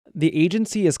The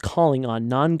agency is calling on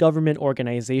non-government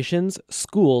organizations,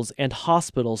 schools, and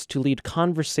hospitals to lead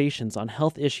conversations on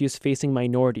health issues facing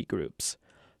minority groups.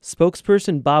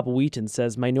 Spokesperson Bob Wheaton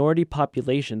says minority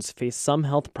populations face some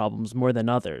health problems more than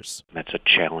others. That's a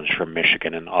challenge for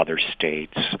Michigan and other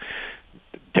states.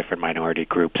 Different minority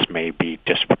groups may be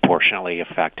disproportionately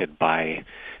affected by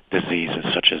diseases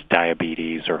such as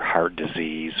diabetes or heart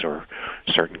disease or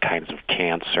certain kinds of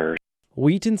cancer.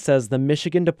 Wheaton says the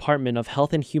Michigan Department of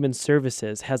Health and Human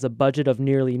Services has a budget of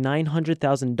nearly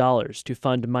 $900,000 to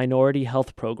fund minority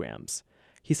health programs.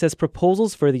 He says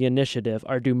proposals for the initiative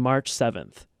are due March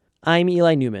 7th. I'm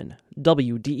Eli Newman,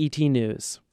 WDET News.